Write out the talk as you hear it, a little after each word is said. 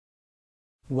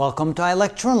Welcome to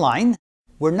iLecture Online.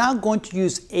 We're now going to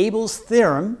use Abel's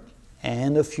theorem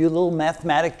and a few little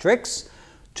mathematic tricks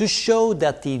to show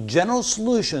that the general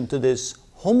solution to this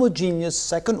homogeneous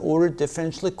second-order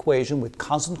differential equation with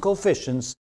constant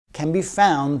coefficients can be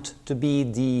found to be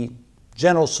the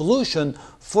general solution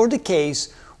for the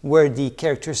case where the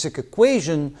characteristic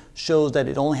equation shows that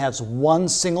it only has one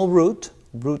single root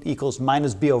equals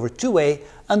minus b over 2a,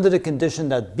 under the condition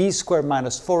that b squared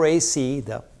minus 4ac,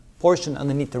 the portion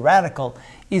underneath the radical,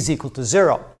 is equal to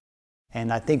 0.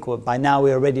 And I think by now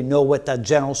we already know what that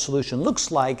general solution looks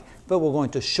like, but we're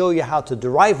going to show you how to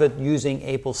derive it using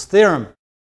Abel's theorem.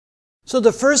 So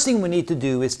the first thing we need to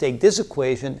do is take this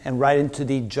equation and write it into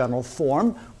the general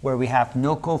form where we have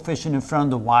no coefficient in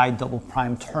front of the y double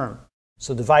prime term.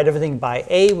 So divide everything by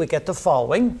a, we get the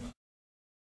following.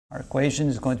 Our equation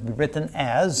is going to be written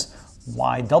as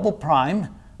y double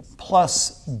prime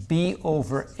plus b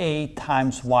over a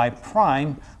times y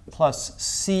prime plus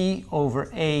c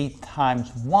over a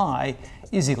times y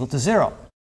is equal to 0.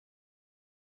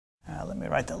 Let me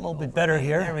write that a little bit better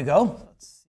here. There we go.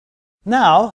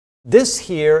 Now, this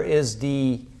here is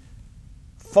the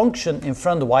function in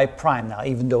front of the y prime. Now,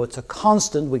 even though it's a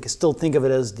constant, we can still think of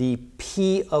it as the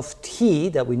p of t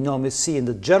that we normally see in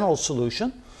the general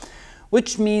solution,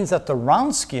 which means that the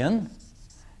Wronskian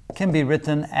can be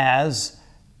written as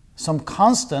some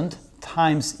constant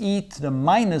times e to the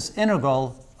minus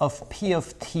integral of p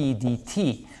of t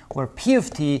dt, where p of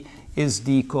t is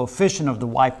the coefficient of the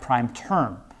y prime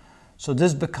term. So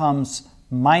this becomes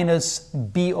minus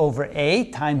b over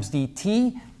a times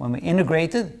dt. When we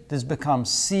integrate it, this becomes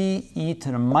c e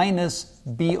to the minus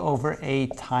b over a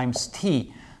times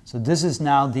t. So this is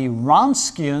now the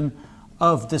Wronskian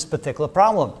of this particular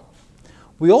problem.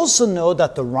 We also know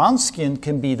that the Wronskian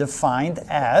can be defined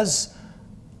as,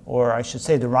 or I should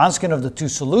say the Wronskian of the two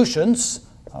solutions,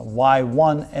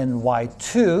 y1 and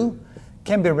y2,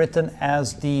 can be written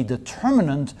as the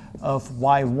determinant of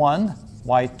y1,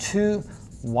 y2,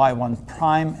 y1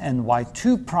 prime, and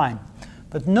y2 prime.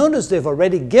 But notice they've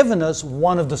already given us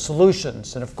one of the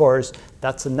solutions, and of course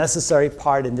that's a necessary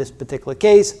part in this particular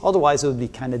case. Otherwise it would be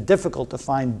kind of difficult to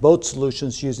find both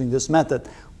solutions using this method.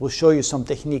 We'll show you some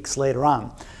techniques later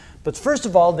on. But first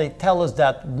of all, they tell us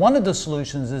that one of the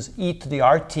solutions is e to the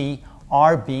RT,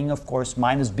 r being, of course,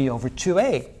 minus b over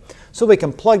 2a. So we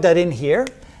can plug that in here,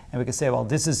 and we can say, well,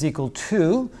 this is equal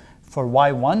to, for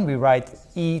y1, we write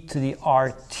e to the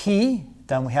RT,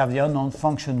 then we have the unknown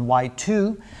function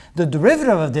y2. The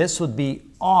derivative of this would be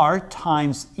r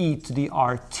times e to the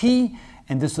RT,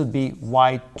 and this would be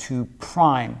y2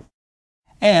 prime.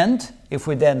 And if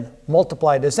we then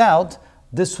multiply this out,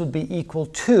 this would be equal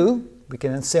to, we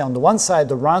can then say on the one side,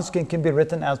 the Wronskian can be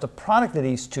written as the product of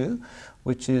these two,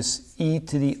 which is e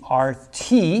to the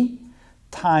RT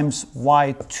times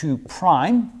y2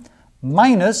 prime,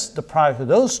 minus the product of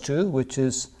those two, which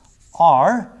is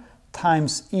r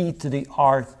times e to the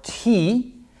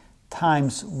RT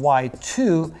times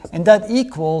y2, and that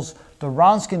equals the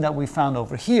Wronskian that we found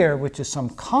over here, which is some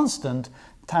constant,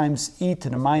 times e to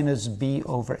the minus b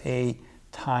over a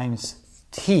times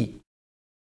t.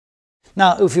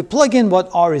 Now, if you plug in what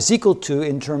r is equal to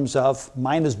in terms of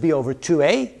minus b over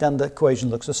 2a, then the equation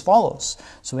looks as follows.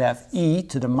 So we have e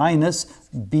to the minus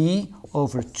b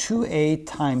over 2a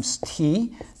times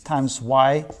t times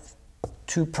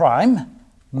y2 prime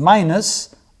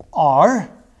minus r.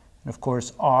 And of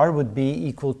course, r would be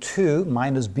equal to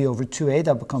minus b over 2a.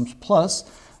 That becomes plus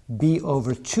b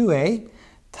over 2a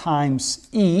times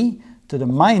e to the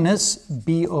minus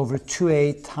b over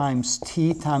 2a times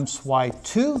t times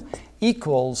y2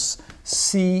 equals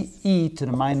c e to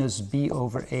the minus b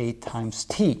over a times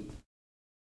t.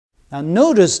 Now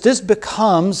notice this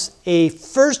becomes a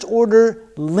first-order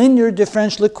linear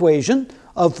differential equation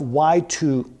of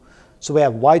y2. So we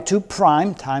have y2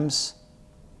 prime times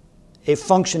a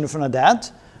function in front of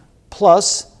that,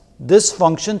 plus this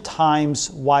function times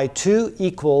y2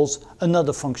 equals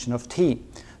another function of t.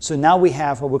 So now we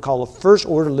have what we call a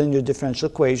first-order linear differential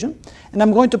equation. And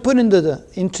I'm going to put into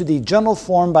the general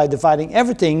form by dividing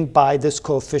everything by this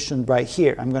coefficient right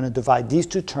here. I'm going to divide these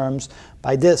two terms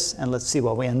by this, and let's see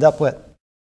what we end up with.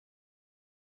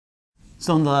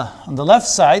 So on the left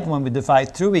side, when we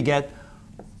divide through, we get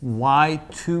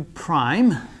y2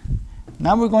 prime.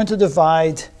 Now we're going to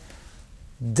divide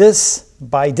this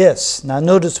by this. Now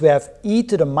notice we have e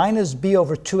to the minus b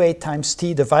over 2a times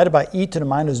t divided by e to the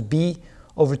minus b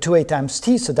over 2a times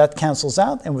t, so that cancels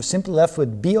out, and we're simply left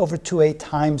with b over 2a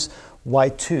times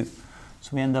y2. So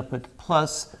we end up with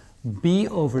plus b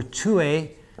over 2a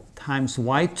times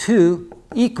y2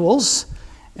 equals,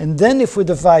 and then if we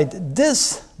divide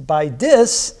this by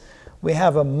this, we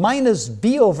have a minus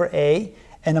b over a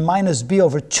and a minus b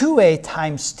over 2a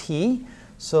times t.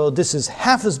 So this is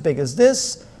half as big as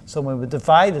this. So when we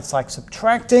divide, it's like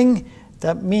subtracting.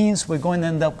 That means we're going to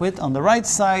end up with, on the right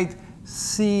side,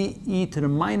 c e to the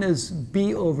minus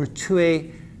b over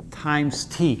 2a times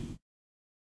t.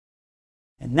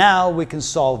 And now we can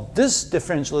solve this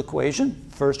differential equation,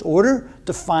 first order,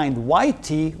 to find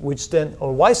yt, which then,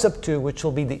 or y sub 2, which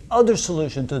will be the other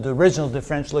solution to the original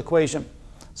differential equation.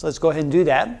 So let's go ahead and do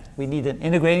that. We need an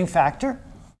integrating factor.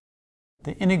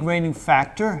 The integrating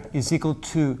factor is equal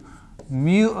to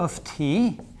mu of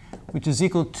t, which is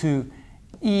equal to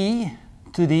e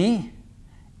to the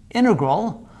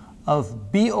integral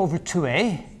of b over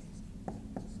 2a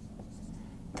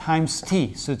times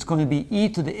t. So it's going to be e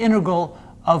to the integral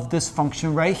of this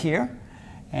function right here,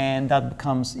 and that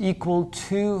becomes equal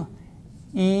to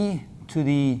e to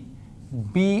the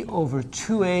b over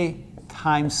 2a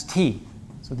times t.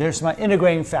 So there's my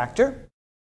integrating factor.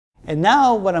 And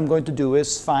now what I'm going to do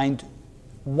is find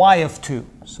y of 2.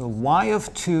 So y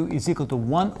of 2 is equal to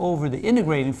 1 over the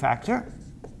integrating factor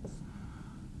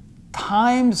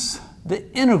times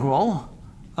the integral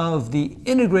of the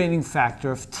integrating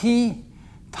factor of t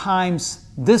times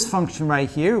this function right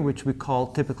here, which we call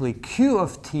typically q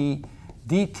of t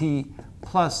dt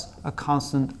plus a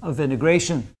constant of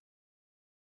integration.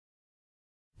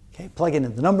 Okay, plug in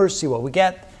the numbers, see what we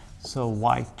get. So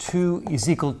y2 is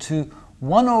equal to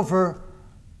 1 over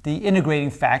the integrating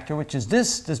factor, which is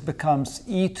this. This becomes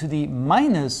e to the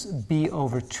minus b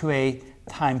over 2a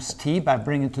times t by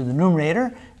bringing it to the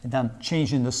numerator and then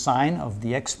changing the sign of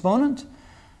the exponent,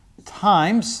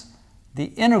 times the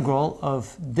integral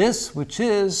of this, which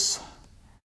is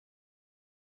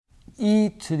e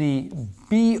to the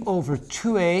b over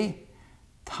 2a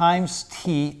times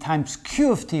t times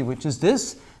q of t, which is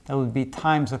this. That would be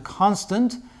times a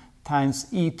constant times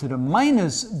e to the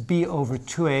minus b over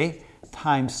 2a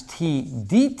times t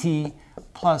dt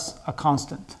plus a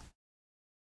constant.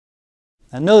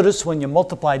 Now notice when you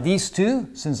multiply these two,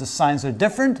 since the signs are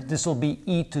different, this will be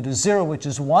e to the 0, which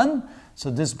is 1. So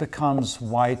this becomes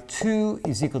y2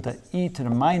 is equal to e to the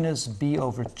minus b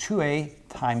over 2a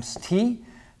times t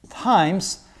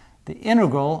times the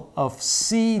integral of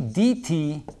c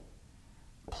dt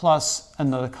plus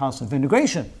another constant of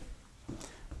integration.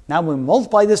 Now when we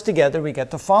multiply this together, we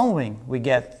get the following. We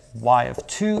get y of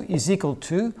 2 is equal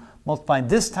to, multiplying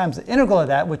this times the integral of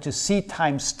that, which is c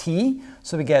times t.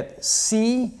 So we get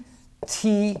c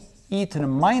t e to the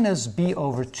minus b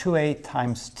over 2a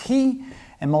times t.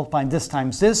 And multiplying this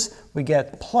times this, we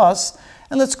get plus,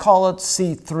 and let's call it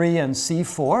c3 and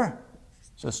c4,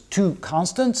 just two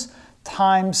constants,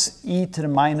 times e to the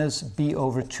minus b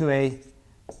over 2a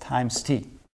times t.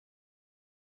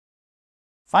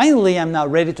 Finally, I'm now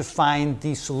ready to find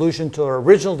the solution to our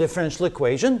original differential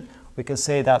equation. We can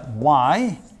say that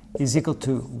y is equal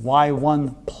to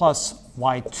y1 plus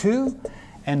y2,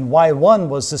 and y1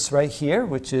 was this right here,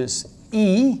 which is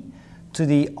e to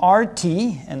the rt,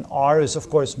 and r is of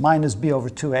course minus b over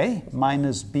 2a,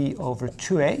 minus b over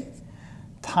 2a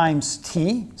times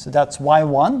t, so that's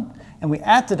y1, and we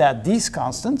add to that these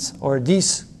constants, or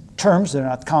these terms, they're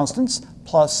not constants,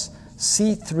 plus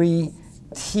c3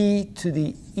 t to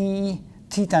the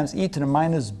t times e to the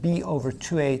minus b over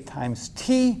 2a times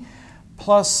t,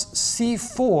 plus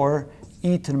c4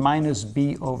 e to the minus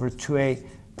b over 2a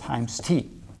times t.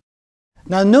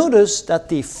 Now notice that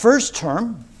the first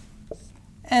term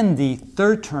and the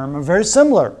third term are very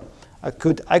similar. I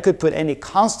could put any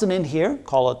constant in here,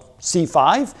 call it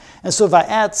c5, and so if I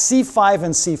add c5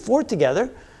 and c4 together,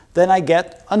 then I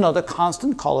get another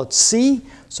constant, call it c.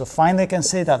 So finally I can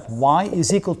say that y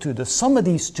is equal to the sum of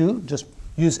these two, just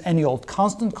use any old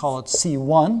constant, call it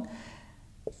c1,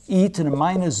 e to the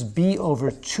minus b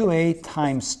over 2a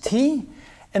times t.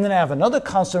 And then I have another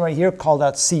constant right here, call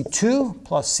that c2,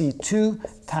 plus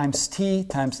c2 times t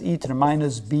times e to the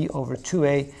minus b over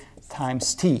 2a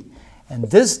times t. And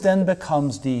this then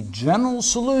becomes the general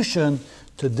solution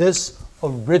to this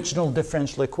original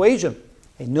differential equation.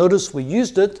 And notice we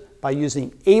used it by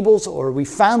using Abel's, or we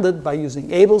found it by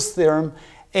using Abel's theorem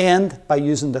and by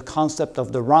using the concept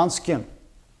of the Wronskian.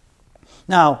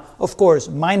 Now, of course,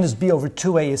 minus b over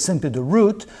 2a is simply the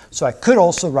root, so I could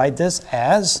also write this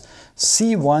as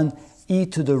c1 e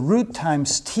to the root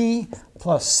times t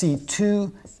plus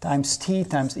c2 times t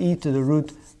times e to the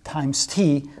root times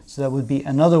t. So that would be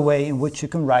another way in which you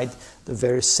can write the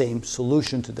very same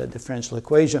solution to that differential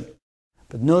equation.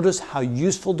 But notice how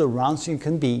useful the Wronskian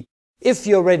can be. If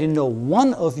you already know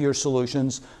one of your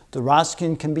solutions, the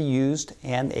Wronskian can be used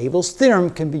and Abel's theorem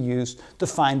can be used to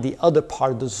find the other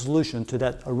part of the solution to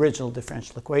that original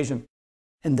differential equation.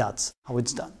 And that's how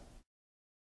it's done.